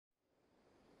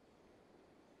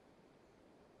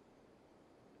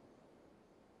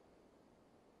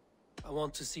I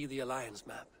want to see the Alliance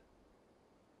map.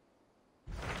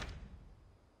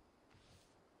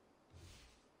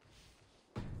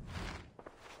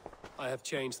 I have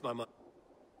changed my mind.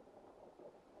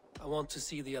 I want to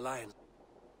see the Alliance.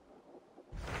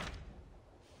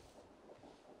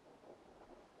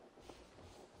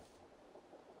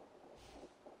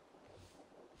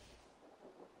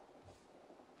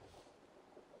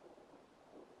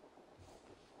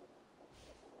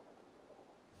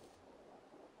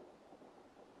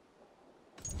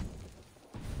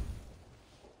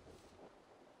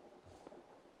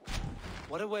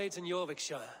 What awaits in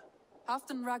Jorvikshire?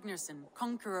 Halfdan Ragnarsson,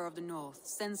 conqueror of the north,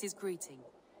 sends his greeting.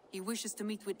 He wishes to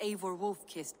meet with Eivor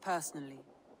Wolfkist personally.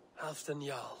 Halfdan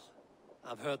Jarl.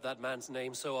 I've heard that man's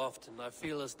name so often, I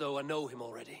feel as though I know him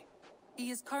already. He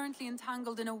is currently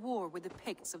entangled in a war with the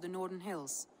Picts of the Northern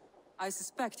Hills. I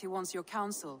suspect he wants your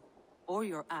counsel, or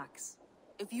your axe.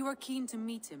 If you are keen to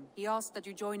meet him, he asks that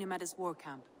you join him at his war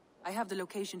camp. I have the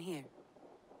location here.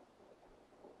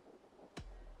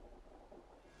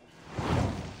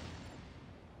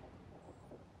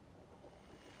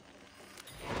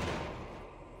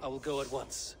 I will go at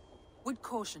once. With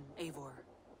caution, Eivor.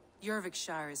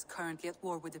 Jorvikshire is currently at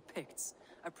war with the Picts,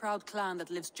 a proud clan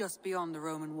that lives just beyond the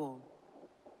Roman wall.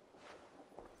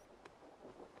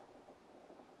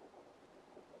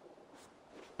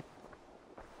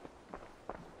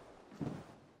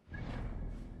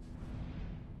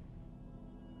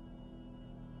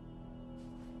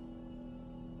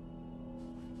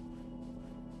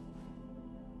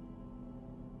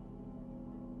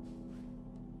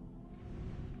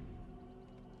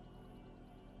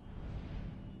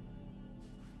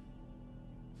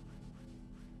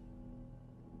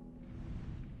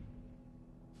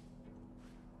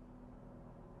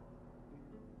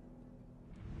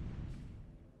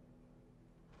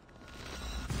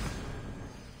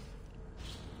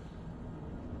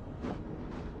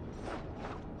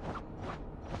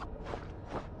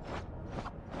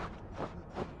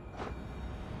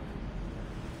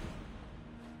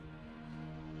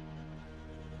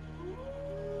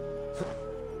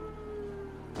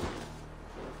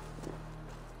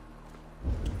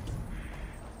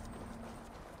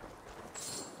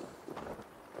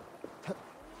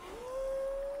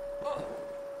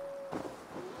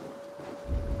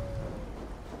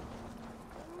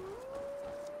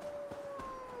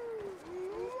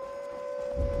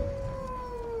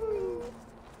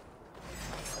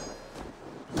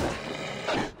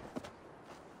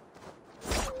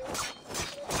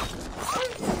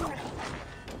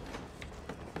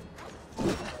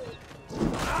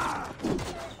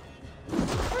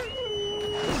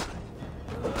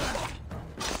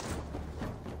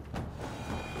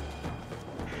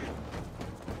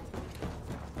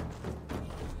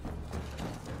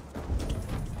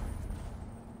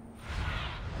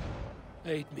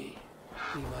 Aid me.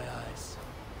 Be my eyes.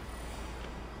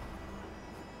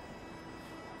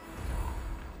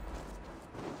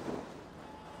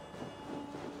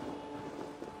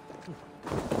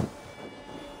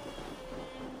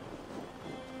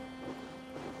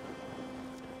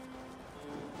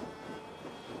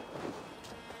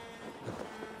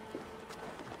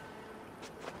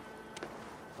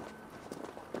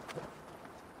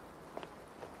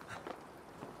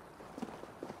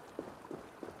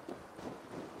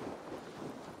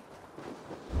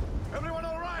 Everyone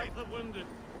all right? Help the wounded,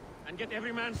 and get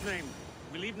every man's name.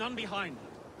 We leave none behind.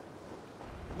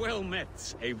 Well met,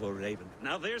 Eivor Raven.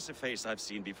 Now there's a face I've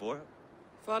seen before.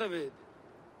 Faravid,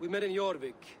 we met in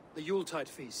Jorvik, the Yuletide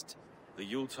feast. The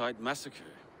Yuletide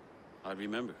massacre. I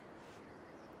remember.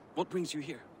 What brings you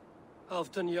here?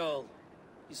 Halfdan Jarl.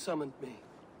 He summoned me.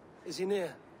 Is he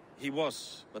near? He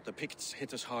was, but the Picts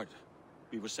hit us hard.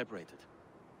 We were separated.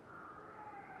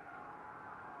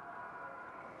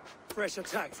 Fresh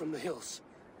attack from the hills.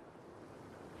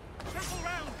 Circle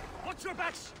round! Watch your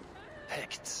backs!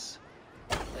 Picts.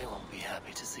 They won't be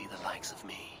happy to see the likes of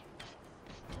me.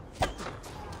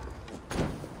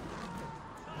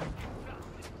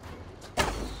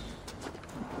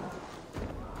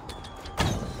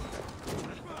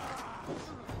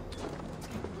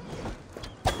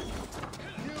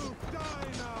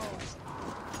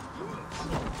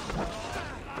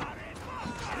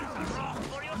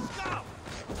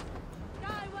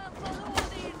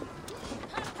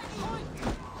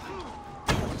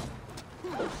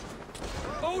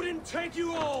 Odin, take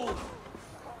you all!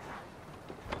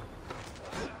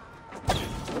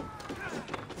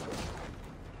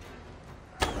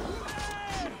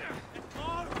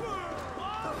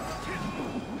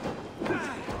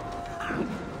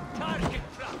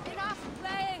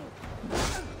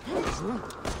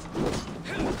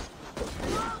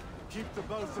 Keep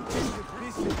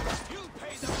You'll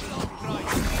pay the blood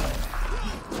price!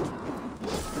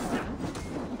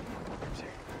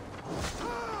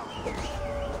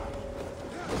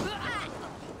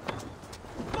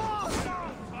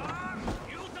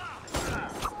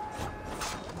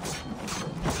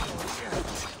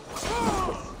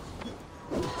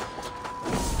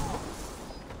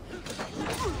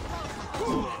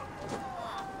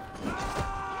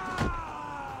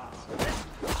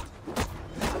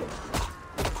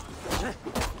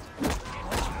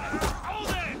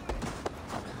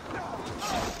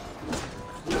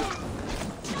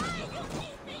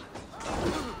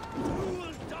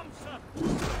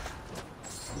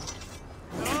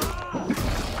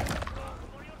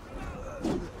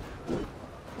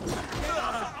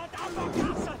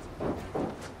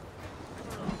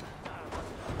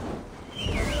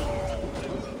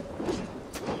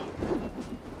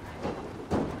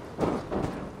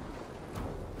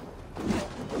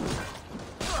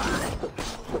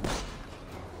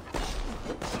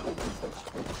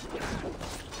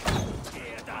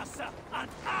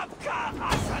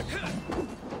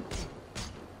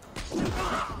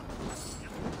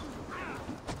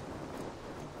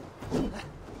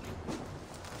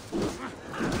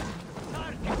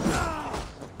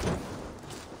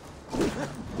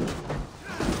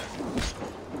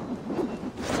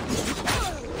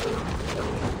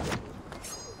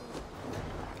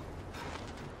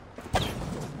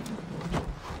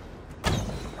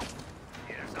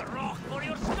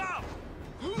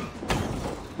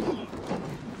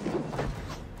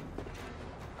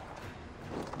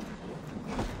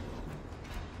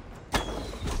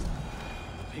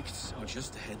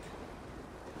 Just ahead.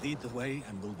 Lead the way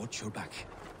and we'll watch your back.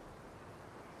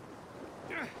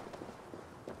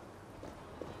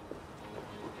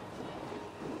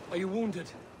 Are you wounded?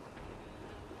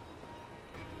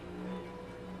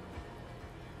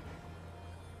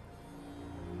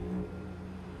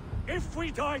 If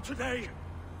we die today,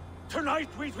 tonight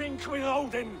we drink with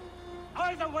Odin.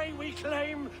 Either way we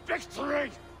claim victory!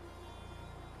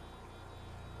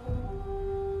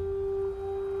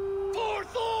 For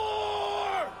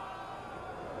Thor!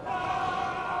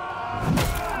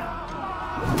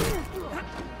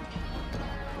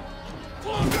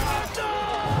 For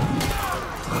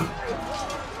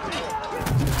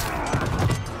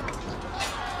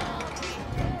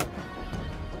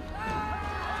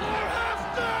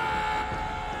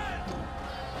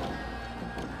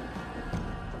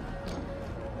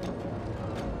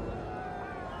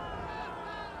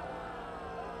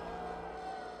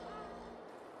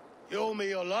You owe me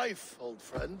your life, old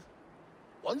friend.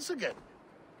 Once again.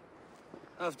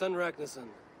 Halfdan Ragnarsson.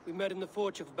 We met in the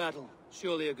Forge of Battle.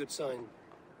 Surely a good sign.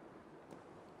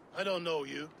 I don't know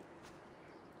you.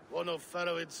 One of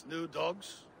Faroid's new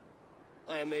dogs?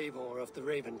 I am Eivor of the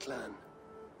Raven clan.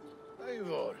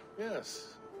 Eivor,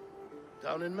 yes.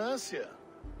 Down in Mercia.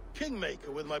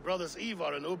 Kingmaker with my brothers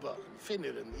Ivar and Ubba, and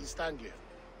Finnr in East Anglia.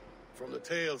 From the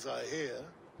tales I hear,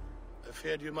 I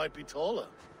feared you might be taller.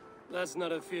 That's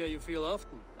not a fear you feel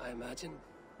often, I imagine.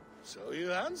 So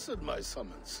you answered my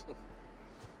summons.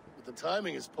 But the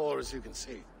timing is poor, as you can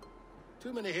see.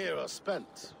 Too many here are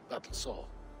spent, battle sore.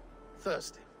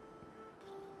 Thirsty.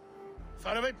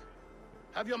 Faroid,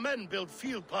 have your men build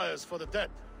field pyres for the dead.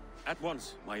 At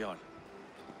once, my Jarl.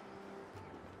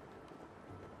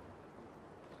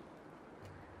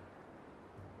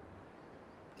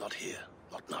 Not here,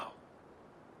 not now.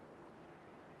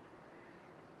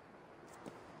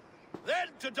 Then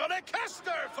to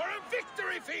Doncaster for a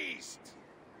victory feast!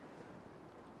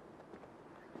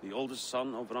 The oldest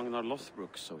son of Ragnar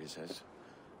Lothbrok, so he says.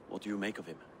 What do you make of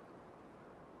him?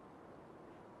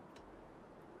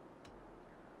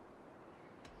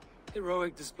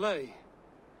 Heroic display.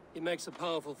 He makes a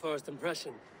powerful first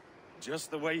impression. Just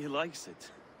the way he likes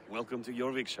it. Welcome to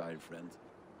Jorvikshire, friend.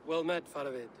 Well met,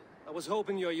 Faroid. I was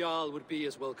hoping your Jarl would be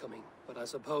as welcoming, but I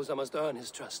suppose I must earn his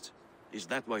trust. Is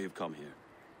that why you've come here?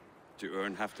 To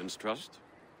earn Halfdan's trust?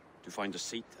 To find a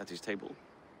seat at his table?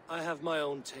 I have my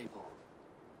own table.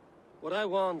 What I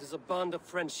want is a bond of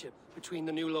friendship between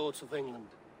the new lords of England.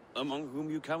 Among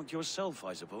whom you count yourself,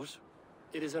 I suppose?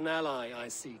 It is an ally I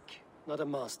seek, not a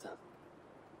master.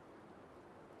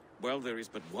 Well, there is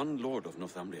but one lord of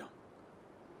Northumbria.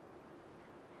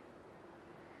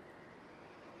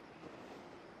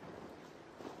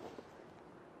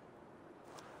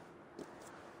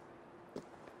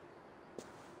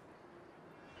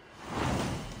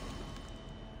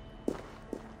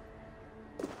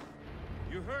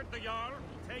 You heard the Jarl.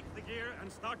 Take the gear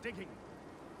and start digging.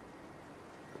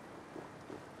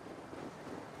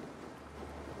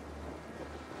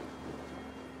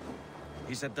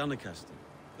 He's at Doncaster.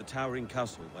 The towering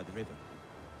castle by the river.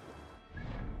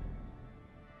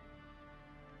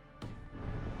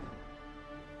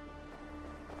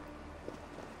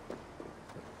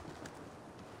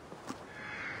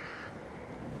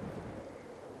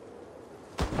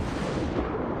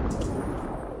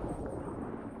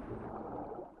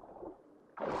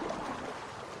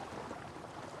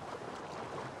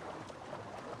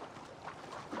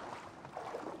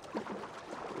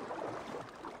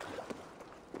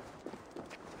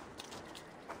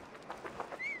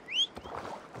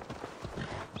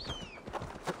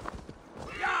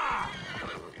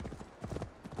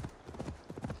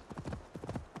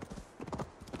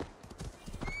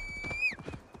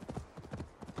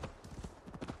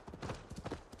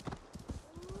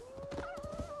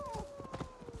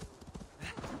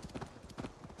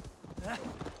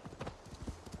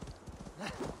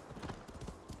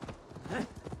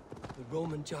 The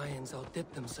Roman giants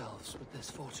outdid themselves with this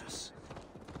fortress.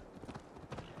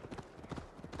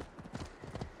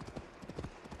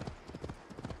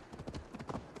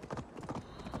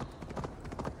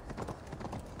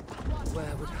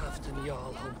 Where would Halfdan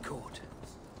Jarl hold court?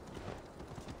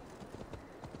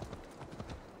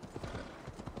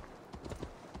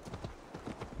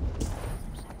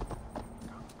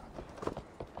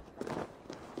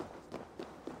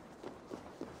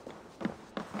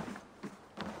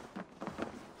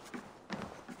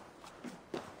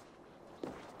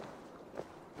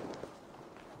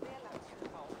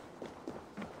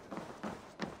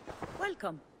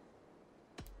 Welcome.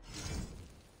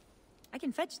 I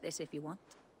can fetch this if you want.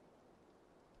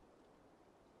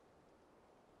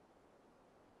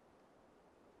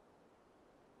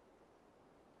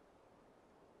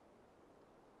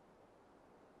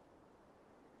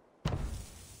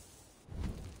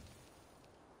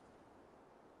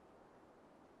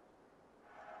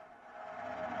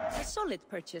 A solid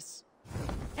purchase.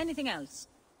 Anything else?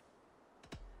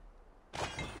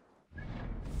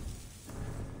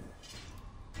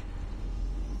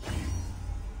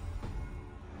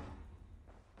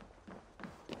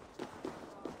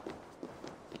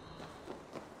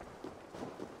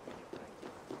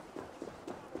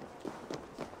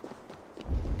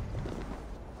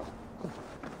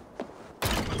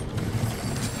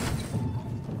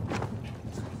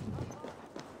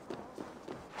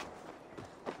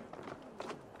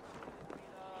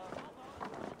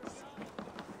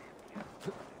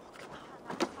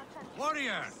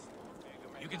 Warrior!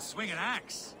 You can swing an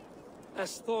axe.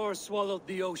 As Thor swallowed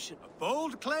the ocean. A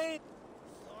bold claim?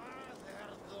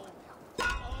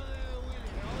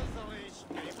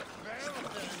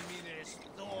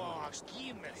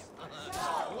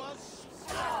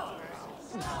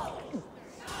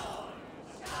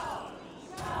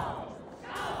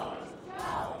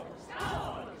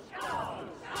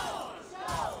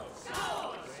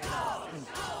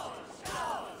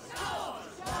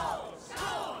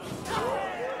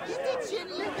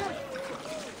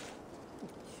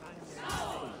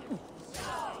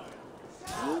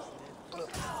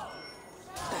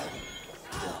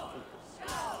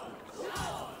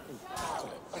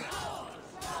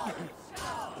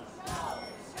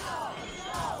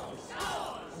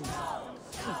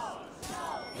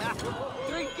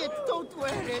 Drink it, don't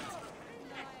wear it!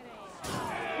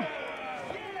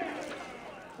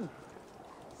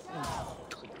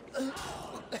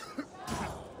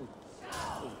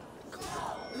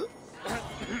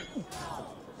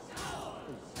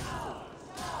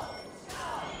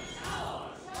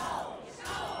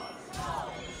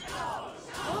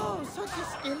 Oh, such a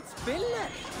skilled spiller!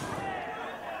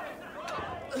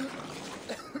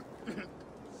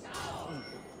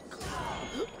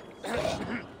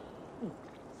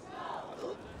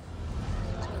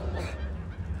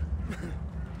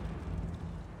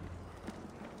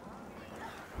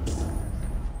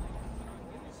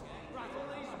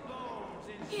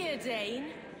 Here, Dane.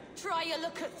 Try a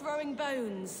look at throwing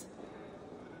bones.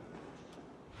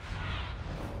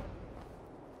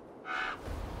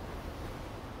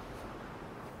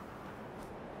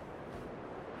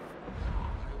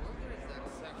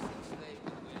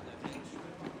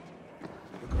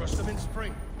 We crush them in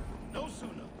spring. No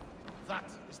sooner. That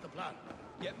is the plan.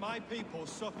 Yet my people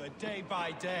suffer day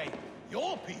by day.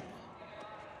 Your people?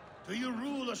 Do you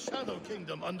rule a shadow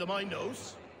kingdom under my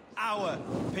nose? Our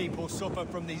people suffer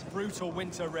from these brutal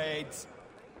winter raids.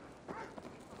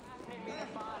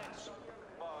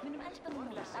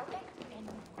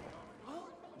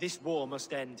 This war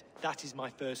must end. That is my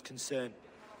first concern.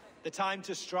 The time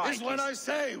to strike Is when I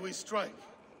say we strike.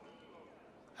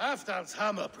 Halfdan's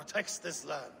hammer protects this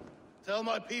land. Tell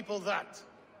my people that,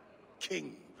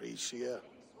 King Rishia.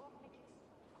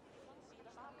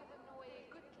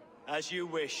 As you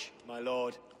wish, my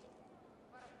lord.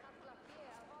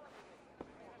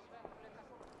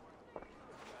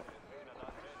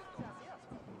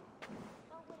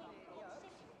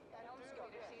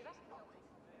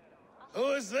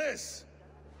 Who is this?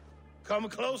 Come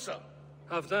closer.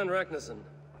 Halfdan Ragnarsson.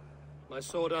 My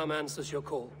sword arm answers your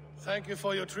call. Thank you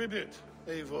for your tribute,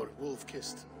 Eivor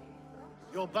Wolf-Kissed.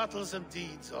 Your battles and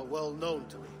deeds are well known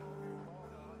to me.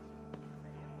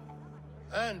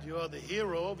 And you are the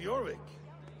hero of Jorvik.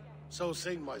 So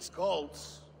sing my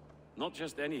skalds. Not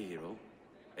just any hero.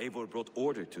 Eivor brought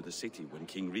order to the city when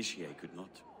King Richier could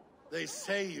not. They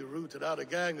say you rooted out a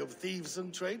gang of thieves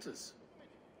and traitors.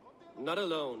 Not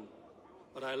alone,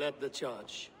 but I led the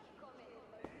charge.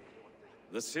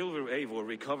 The silver Eivor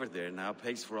recovered there now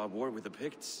pays for our war with the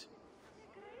Picts.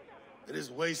 It is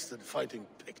wasted fighting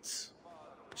Picts.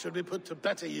 Should be put to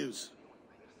better use.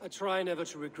 I try never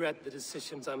to regret the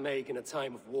decisions I make in a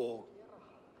time of war.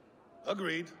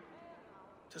 Agreed.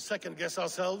 To second-guess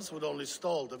ourselves would only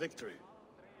stall the victory.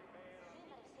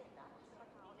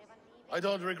 I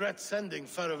don't regret sending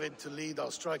Faravid to lead our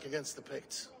strike against the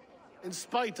Picts, in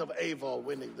spite of Eivor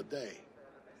winning the day.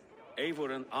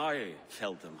 Eivor and I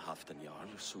felled them, Halfdan Jarl,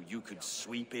 so you could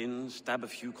sweep in, stab a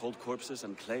few cold corpses,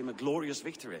 and claim a glorious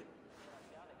victory.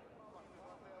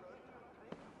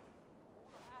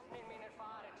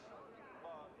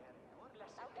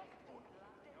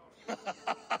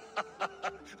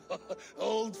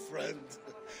 Old friend,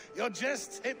 your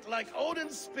jests hit like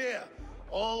Odin's spear,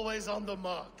 always on the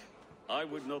mark. I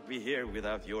would not be here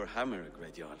without your hammer,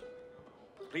 Great Jarl.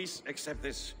 Please accept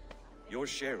this, your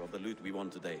share of the loot we won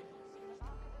today.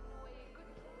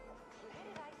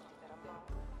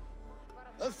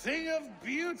 A thing of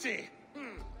beauty.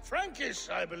 Frankish,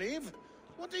 I believe.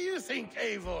 What do you think,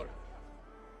 Eivor?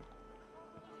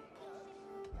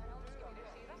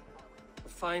 A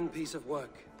fine piece of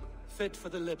work, fit for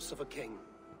the lips of a king.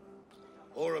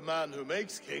 Or a man who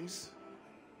makes kings.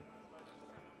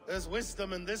 There's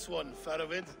wisdom in this one,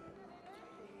 Faravid.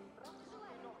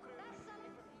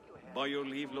 By your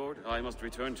leave, Lord, I must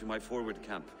return to my forward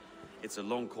camp. It's a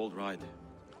long, cold ride.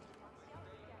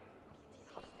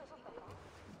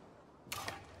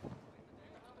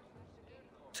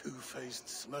 Two-faced,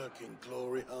 smirking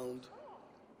glory hound.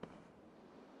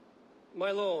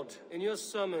 My lord, in your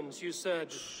summons you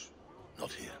said... Shh.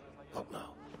 Not here. Not now.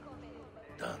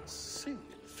 Dance, sing,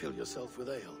 and fill yourself with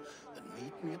ale, then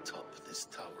meet me atop this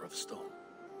tower of stone.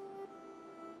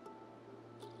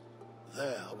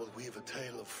 There I will weave a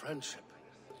tale of friendship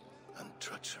and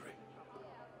treachery.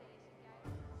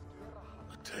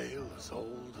 A tale as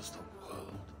old as the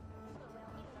world.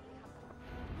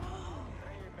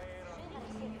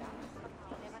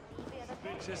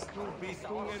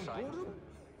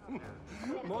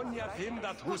 Monja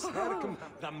findat hos herkum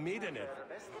da middenet.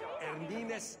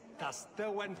 Nines das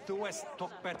stöen thues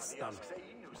tokbetstan.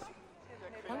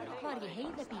 Þegar var ég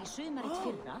heiðepi í sumarið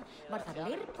fyrra, var það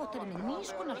leirpotturinn með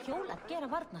nýskonar hjól að gera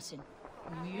varna sinn.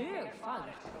 Mjög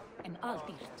fagurt, en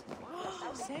aldýrt.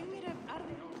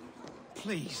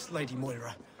 Please, Lady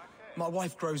Moira. My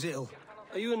wife grows ill.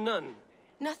 Are you a nun?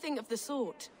 Nothing of the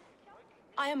sort.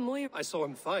 I am Moira. I saw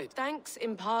him fight. Thanks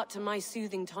in part to my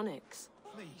soothing tonics.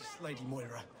 Please, Lady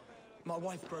Moira. My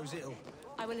wife grows ill.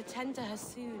 I will attend to her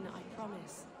soon, I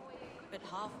promise. But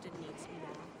Halfdan needs me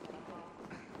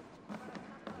now.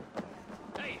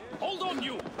 Hey, hold on,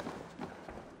 you!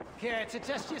 Care to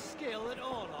test your skill at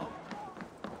Orlog?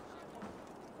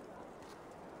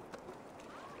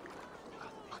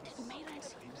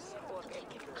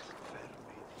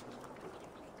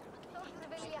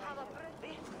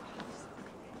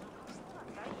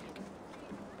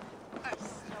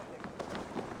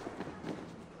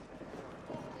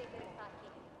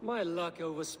 My luck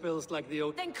overspills like the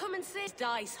oat. Then come and sit.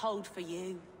 Dice hold for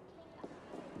you.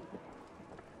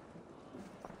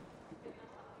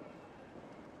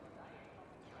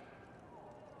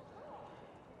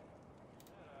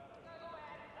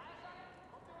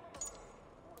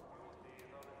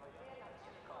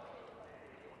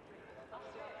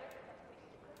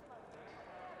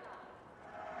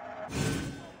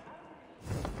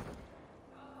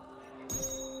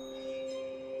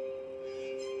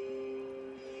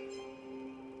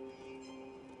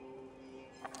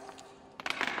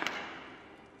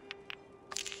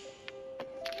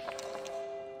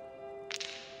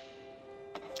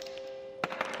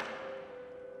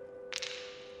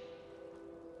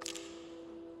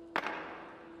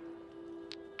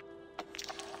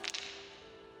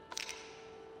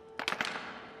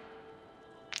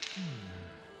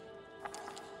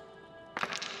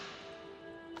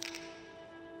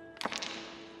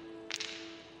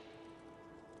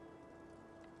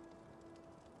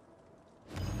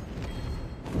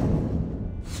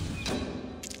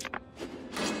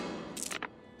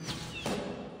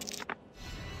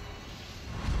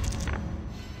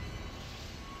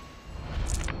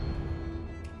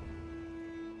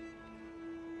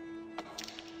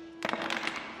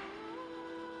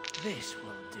 This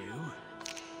will do.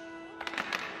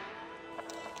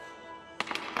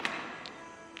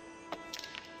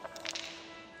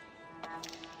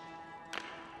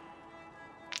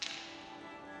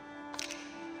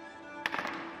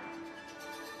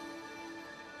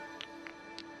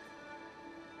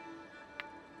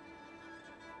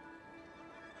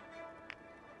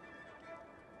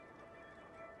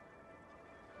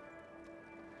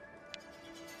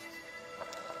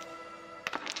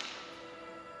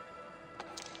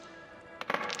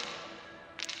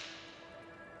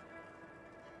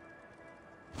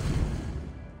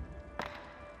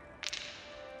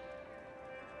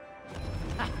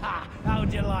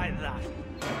 How'd you like that?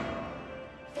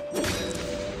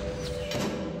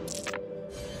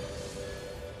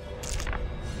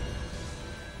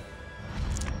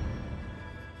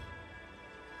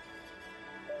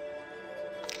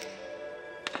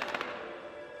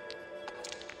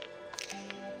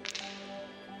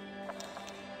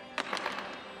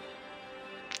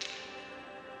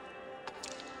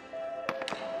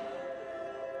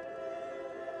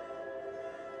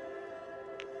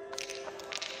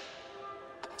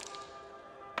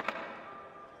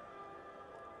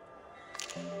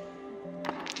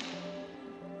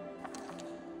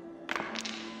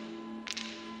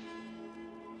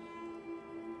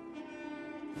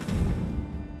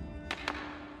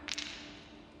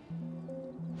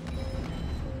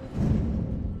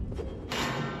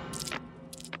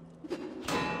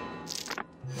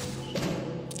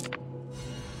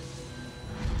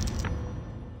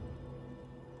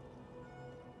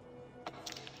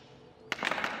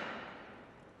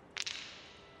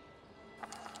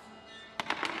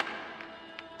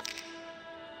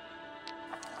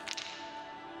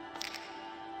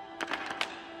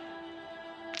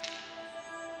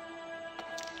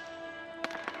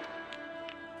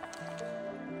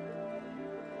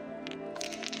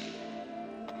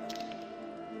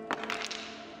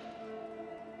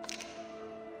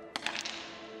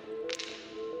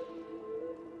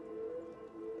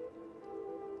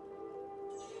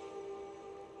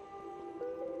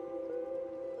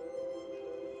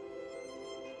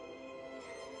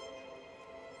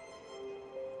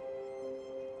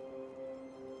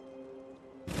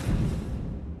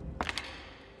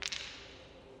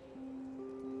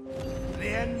 The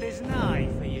end is nigh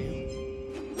for you.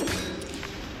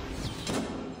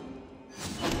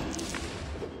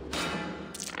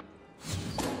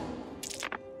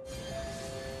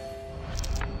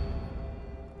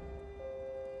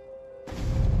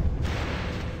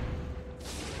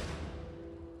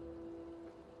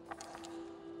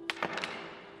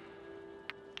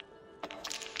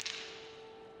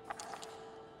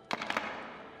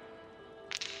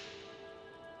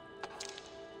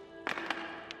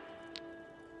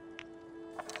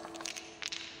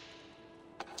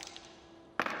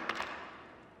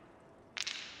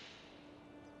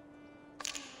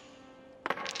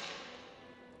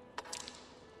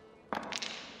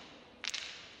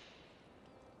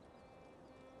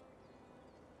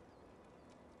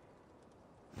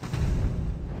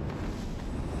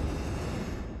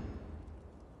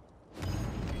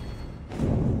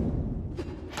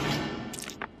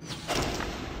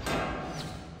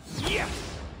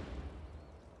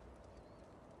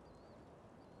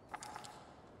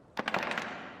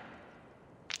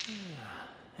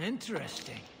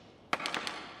 Interesting.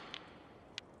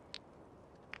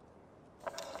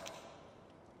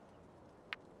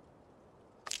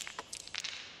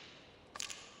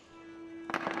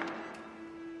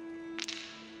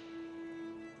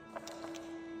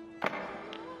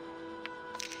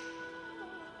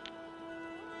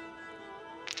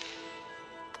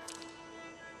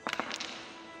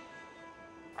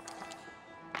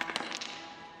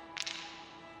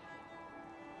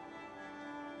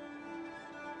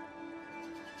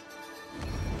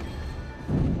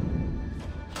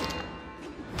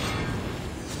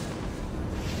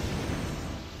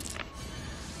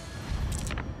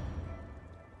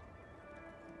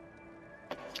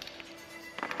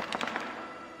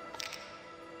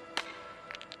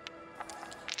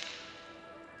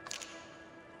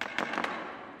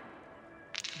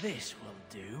 This will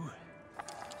do.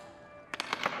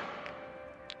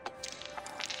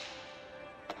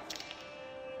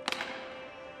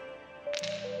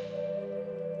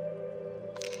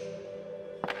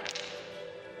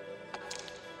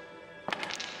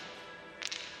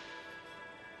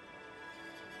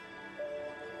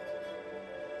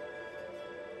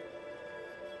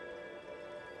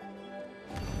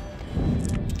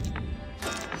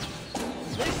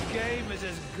 This game is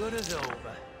as good as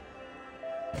over.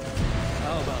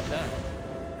 How about that?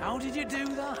 How did you do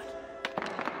that?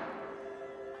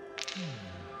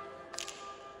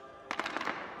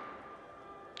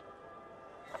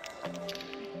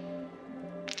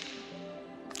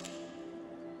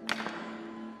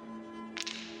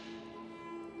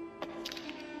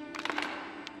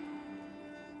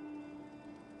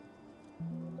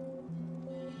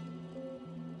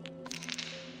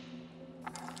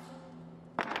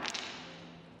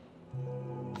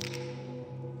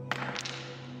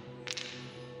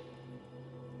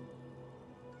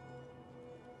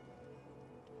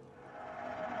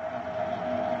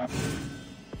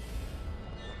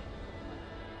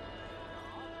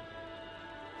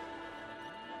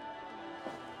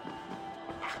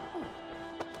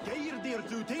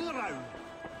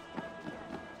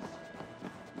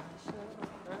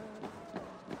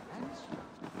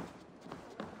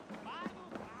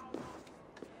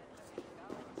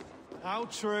 How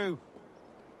true.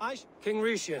 King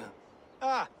Risha.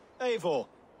 Ah, Eivor.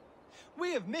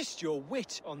 We have missed your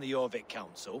wit on the Jorvik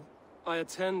Council. I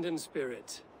attend in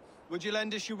spirit. Would you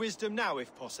lend us your wisdom now,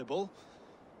 if possible?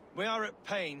 We are at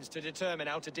pains to determine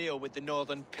how to deal with the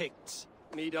Northern Picts.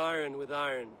 Meet iron with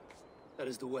iron. That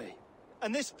is the way.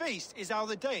 And this feast is how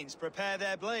the Danes prepare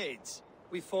their blades.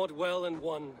 We fought well and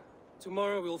won.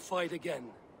 Tomorrow we'll fight again.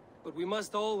 But we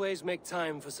must always make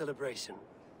time for celebration.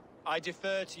 I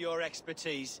defer to your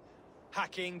expertise.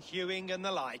 Hacking, hewing, and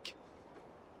the like.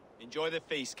 Enjoy the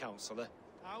feast, Councillor.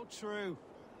 How true.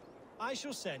 I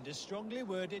shall send a strongly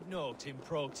worded note in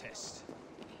protest.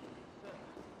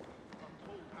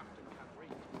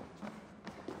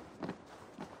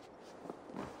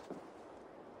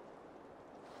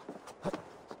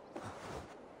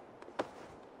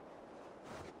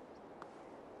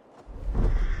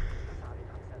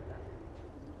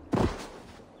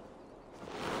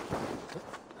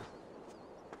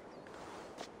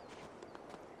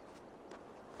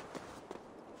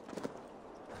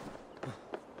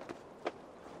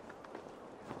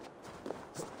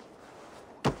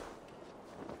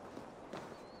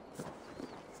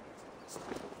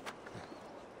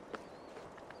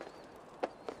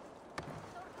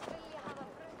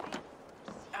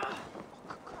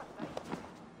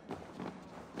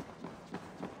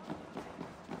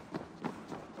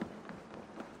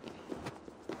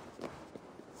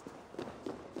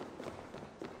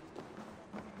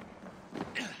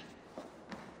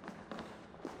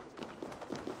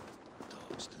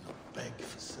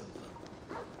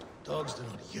 Dogs do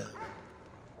not yelp.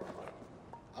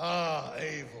 Ah,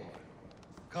 Eivor.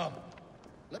 Come,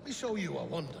 let me show you a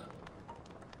wonder.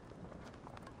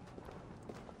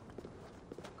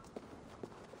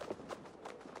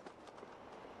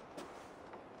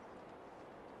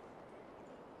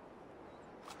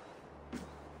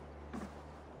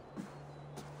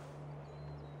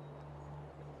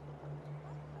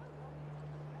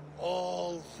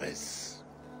 All this.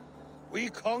 We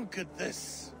conquered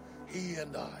this, he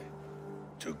and I.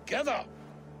 Together!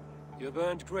 You have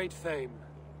earned great fame.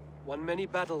 Won many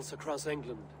battles across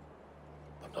England.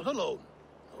 But not alone.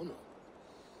 No, no.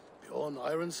 Bjorn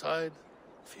Ironside,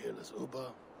 fearless Ubba,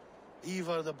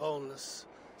 Ivar the Boneless,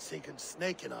 Sigurd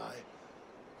Snake and I.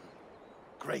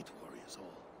 Great warriors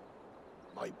all.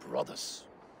 My brothers.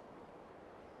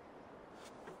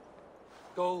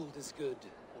 Gold is good,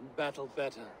 and battle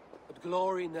better. But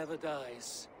glory never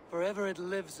dies. Forever it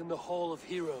lives in the Hall of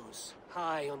Heroes,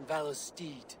 high on Valor's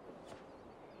steed.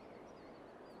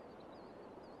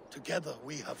 Together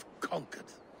we have conquered.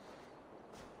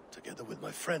 Together with my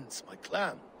friends, my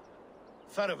clan.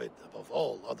 Faravid above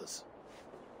all others.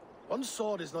 One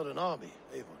sword is not an army,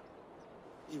 Eivor.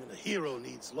 Even a hero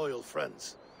needs loyal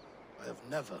friends. I have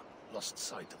never lost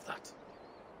sight of that.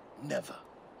 Never.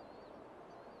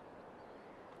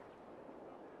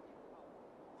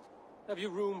 Have you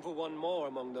room for one more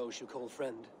among those you call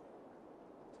friend?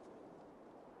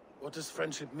 What does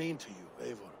friendship mean to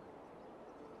you, Eivor?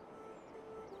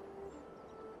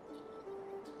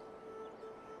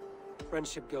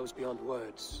 Friendship goes beyond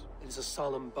words. It is a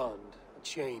solemn bond, a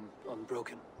chain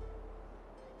unbroken.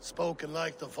 Spoken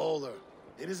like the Volar,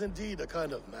 it is indeed a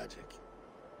kind of magic.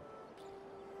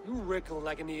 You wriggle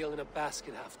like an eel in a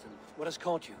basket, Halfton. What has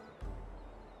caught you?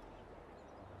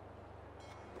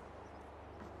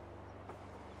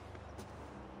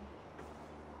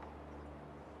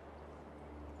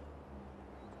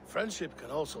 Friendship can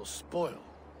also spoil,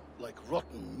 like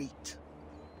rotten meat.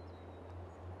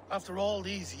 After all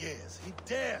these years, he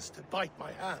dares to bite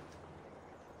my hand.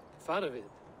 Faravid.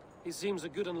 He seems a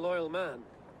good and loyal man.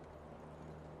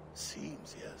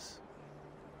 Seems, yes.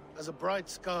 As a bright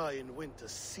sky in winter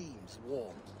seems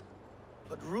warm.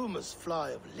 But rumors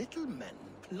fly of little men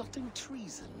plotting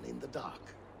treason in the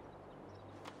dark.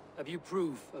 Have you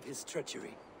proof of his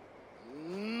treachery?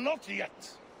 Not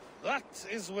yet. That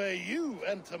is where you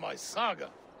enter my saga.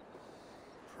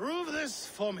 Prove this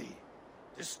for me.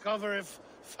 Discover if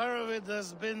Faravid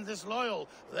has been disloyal.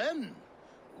 Then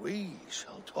we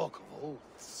shall talk of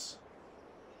oaths.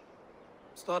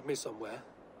 Start me somewhere.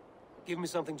 Give me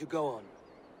something to go on.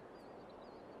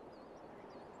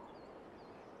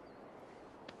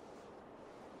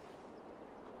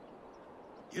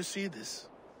 You see this?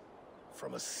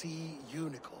 From a sea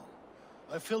unicorn.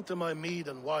 I filter my mead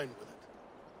and wine with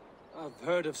it. I've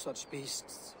heard of such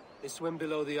beasts. They swim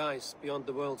below the ice, beyond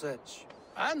the world's edge.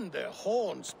 And their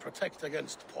horns protect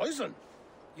against poison.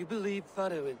 You believe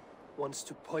Faravid wants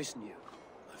to poison you?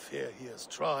 I fear he has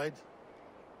tried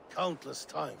countless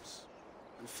times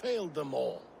and failed them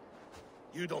all.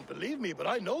 You don't believe me, but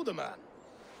I know the man.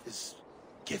 His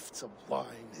gifts of wine,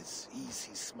 his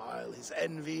easy smile, his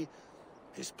envy,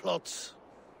 his plots.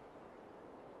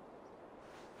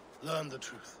 Learn the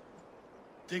truth.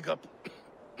 Dig up,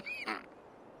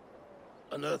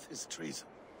 unearth his treason.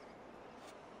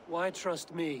 Why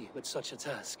trust me with such a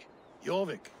task?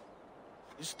 Jorvik,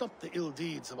 you stopped the ill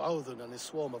deeds of Audun and his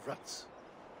swarm of rats.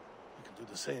 You can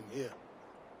do the same here.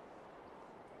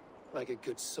 Like a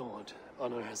good sword,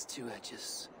 honor has two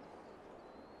edges.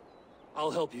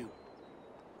 I'll help you.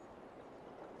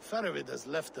 Faravid has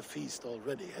left the feast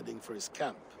already, heading for his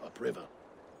camp upriver.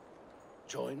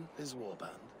 Join his warband,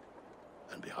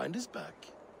 and behind his back,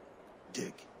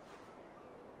 dig.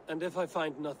 And if I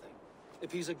find nothing?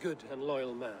 If he's a good and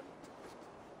loyal man?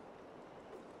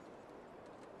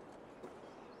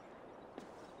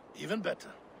 Even better.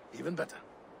 Even better.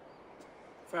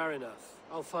 Fair enough.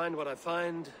 I'll find what I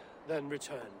find, then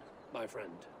return, my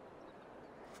friend.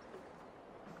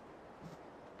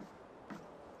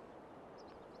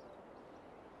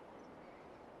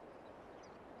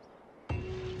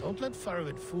 Don't let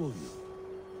Faravid fool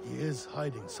you. He is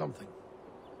hiding something.